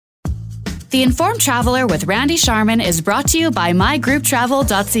The Informed Traveler with Randy Sharman is brought to you by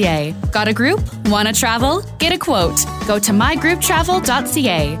mygrouptravel.ca. Got a group? Want to travel? Get a quote. Go to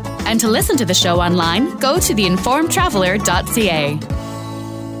mygrouptravel.ca. And to listen to the show online, go to theinformedtraveler.ca.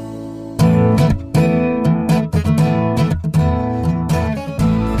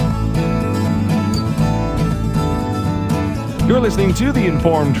 You're listening to the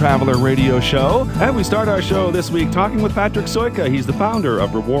Informed Traveler Radio Show, and we start our show this week talking with Patrick Soika. He's the founder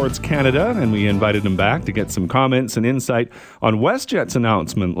of Rewards Canada, and we invited him back to get some comments and insight on WestJet's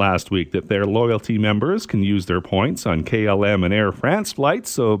announcement last week that their loyalty members can use their points on KLM and Air France flights.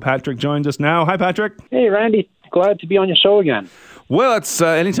 So Patrick joins us now. Hi, Patrick. Hey, Randy. Glad to be on your show again. Well, it's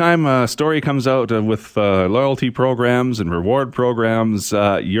anytime a story comes out with loyalty programs and reward programs,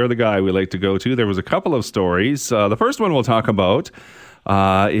 you're the guy we like to go to. There was a couple of stories. The first one we'll talk about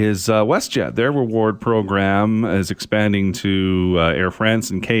is WestJet. Their reward program is expanding to Air France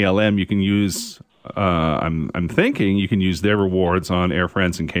and KLM. You can use, I'm thinking, you can use their rewards on Air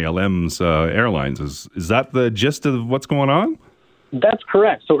France and KLM's airlines. Is that the gist of what's going on? That's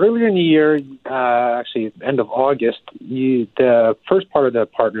correct. So earlier in the year, actually end of August, the first part of the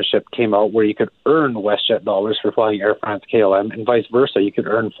partnership came out where you could earn WestJet dollars for flying Air France KLM, and vice versa. You could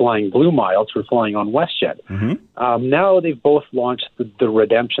earn flying Blue Miles for flying on WestJet. Mm-hmm. Now they've both launched the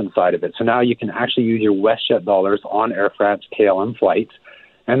redemption side of it. So now you can actually use your WestJet dollars on Air France KLM flights.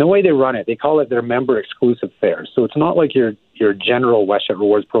 And the way they run it, they call it their member exclusive fares. So it's not like your general WestJet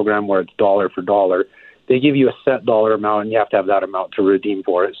rewards program where it's dollar for dollar. They give you a set dollar amount, and you have to have that amount to redeem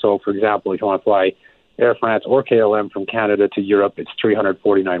for it. So, for example, if you want to fly Air France or KLM from Canada to Europe, it's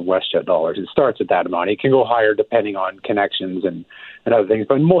 349 WestJet dollars. It starts at that amount. It can go higher depending on connections and other things,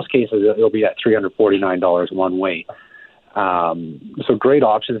 but in most cases, it'll be at $349 one way. So great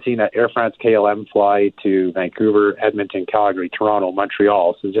option, seeing that Air France KLM fly to Vancouver, Edmonton, Calgary, Toronto,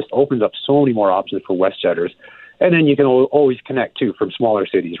 Montreal. So it just opens up so many more options for WestJetters. And then you can always connect, too, from smaller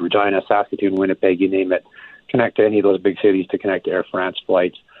cities, Regina, Saskatoon, Winnipeg, you name it. Connect to any of those big cities to connect to Air France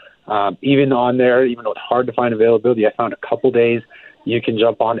flights. Even on there, even though it's hard to find availability, I found a couple days you can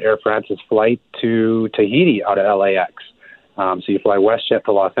jump on Air France's flight to Tahiti out of LAX. So you fly WestJet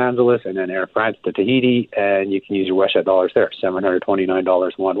to Los Angeles and then Air France to Tahiti, and you can use your WestJet dollars there,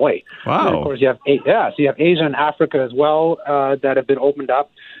 $729 one way. Wow. And of course, you have Asia and Africa as well that have been opened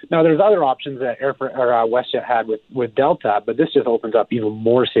up. Now, there's other options that WestJet had with Delta, but this just opens up even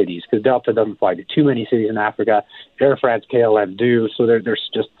more cities because Delta doesn't fly to too many cities in Africa. Air France, KLM do, so there's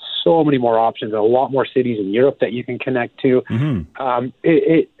just so many more options, a lot more cities in Europe that you can connect to. Mm-hmm.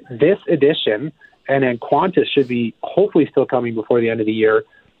 This edition, and then Qantas should be hopefully still coming before the end of the year,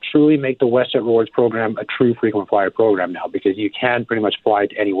 truly make the WestJet Rewards program a true frequent flyer program now, because you can pretty much fly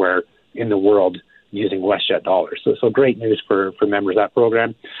to anywhere in the world using WestJet dollars. So great news for members of that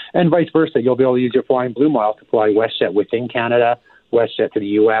program. And vice versa, you'll be able to use your flying Blue Miles to fly WestJet within Canada, WestJet to the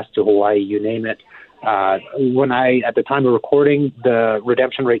U.S., to Hawaii, you name it. At the time of recording, the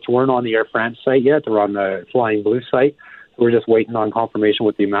redemption rates weren't on the Air France site yet. They're on the Flying Blue site. We're just waiting on confirmation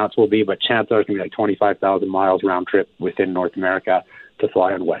what the amounts will be, but chances are it's going to be like 25,000 miles round trip within North America to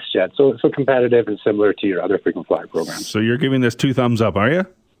fly on WestJet. So competitive and similar to your other frequent flyer programs. So you're giving this 2 thumbs up, are you?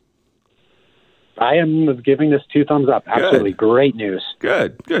 I am giving this 2 thumbs up. Absolutely. Good. Great news.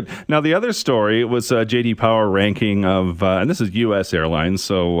 Good. Now, the other story was J.D. Power ranking of, and this is U.S. airlines,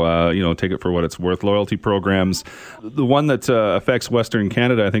 so, take it for what it's worth, loyalty programs. The one that affects Western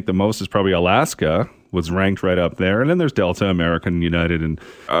Canada, I think the most, is probably Alaska, was ranked right up there. And then there's Delta, American, United. And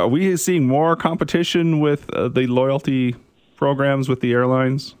are we seeing more competition with the loyalty programs with the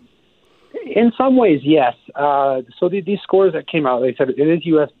airlines? In some ways, yes. So these scores that came out, they said it is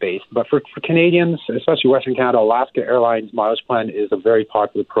U.S.-based, but for Canadians, especially Western Canada, Alaska Airlines Mileage Plan is a very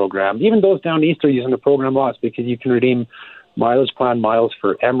popular program. Even those down east are using the program lots because you can redeem Mileage Plan miles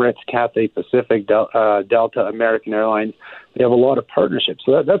for Emirates, Cathay Pacific, Delta, American Airlines. They have a lot of partnerships.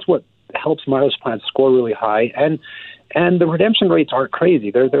 So that's what helps Mileage Plan score really high. And the redemption rates aren't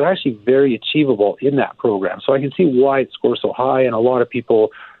crazy. They're actually very achievable in that program. So I can see why it scores so high, and a lot of people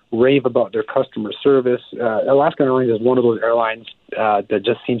rave about their customer service. Alaska Airlines is one of those airlines that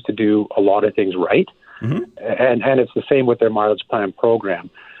just seems to do a lot of things right. Mm-hmm. And it's the same with their Mileage Plan program.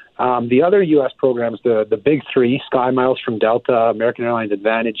 The other U.S. programs, the big three, Sky Miles from Delta, American Airlines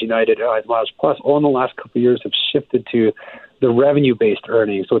Advantage, United Airlines Miles Plus, all in the last couple of years have shifted to the revenue-based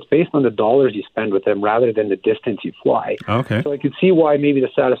earnings. So it's based on the dollars you spend with them rather than the distance you fly. Okay. So I could see why maybe the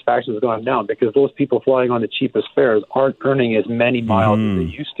satisfaction has gone down, because those people flying on the cheapest fares aren't earning as many miles as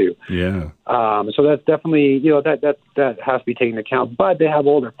they used to. Yeah. So that's definitely, that has to be taken into account. But they have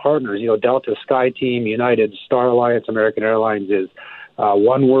all their partners, Delta, SkyTeam, United, Star Alliance, American Airlines is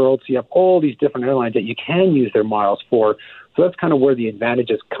One World. So you have all these different airlines that you can use their miles for. So that's kind of where the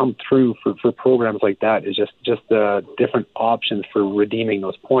advantages come through for programs like that, is just the different options for redeeming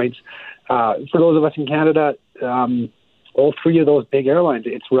those points. For those of us in Canada, all three of those big airlines,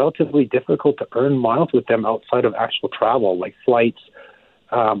 it's relatively difficult to earn miles with them outside of actual travel, like flights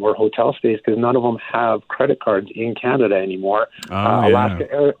or hotel stays, because none of them have credit cards in Canada anymore. Alaska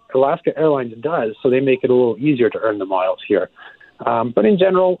Airlines does, so they make it a little easier to earn the miles here. But in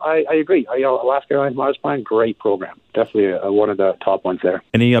general, I agree. Alaska Airlines Miles Plan, great program. Definitely one of the top ones there.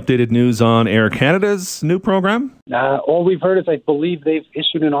 Any updated news on Air Canada's new program? All we've heard is I believe they've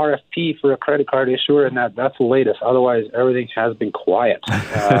issued an RFP for a credit card issuer, and that's the latest. Otherwise, everything has been quiet.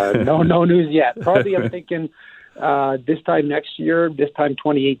 No news yet. Probably I'm thinking this time next year, this time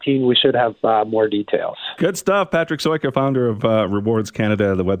 2018, we should have more details. Good stuff. Patrick Soika, founder of Rewards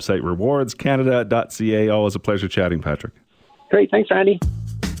Canada, the website rewardscanada.ca. Always a pleasure chatting, Patrick. Great. Thanks, Randy.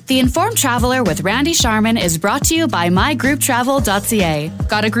 The Informed Traveler with Randy Sharman is brought to you by mygrouptravel.ca.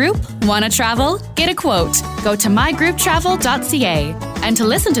 Got a group? Want to travel? Get a quote. Go to mygrouptravel.ca. And to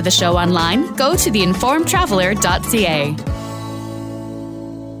listen to the show online, go to theinformedtraveler.ca.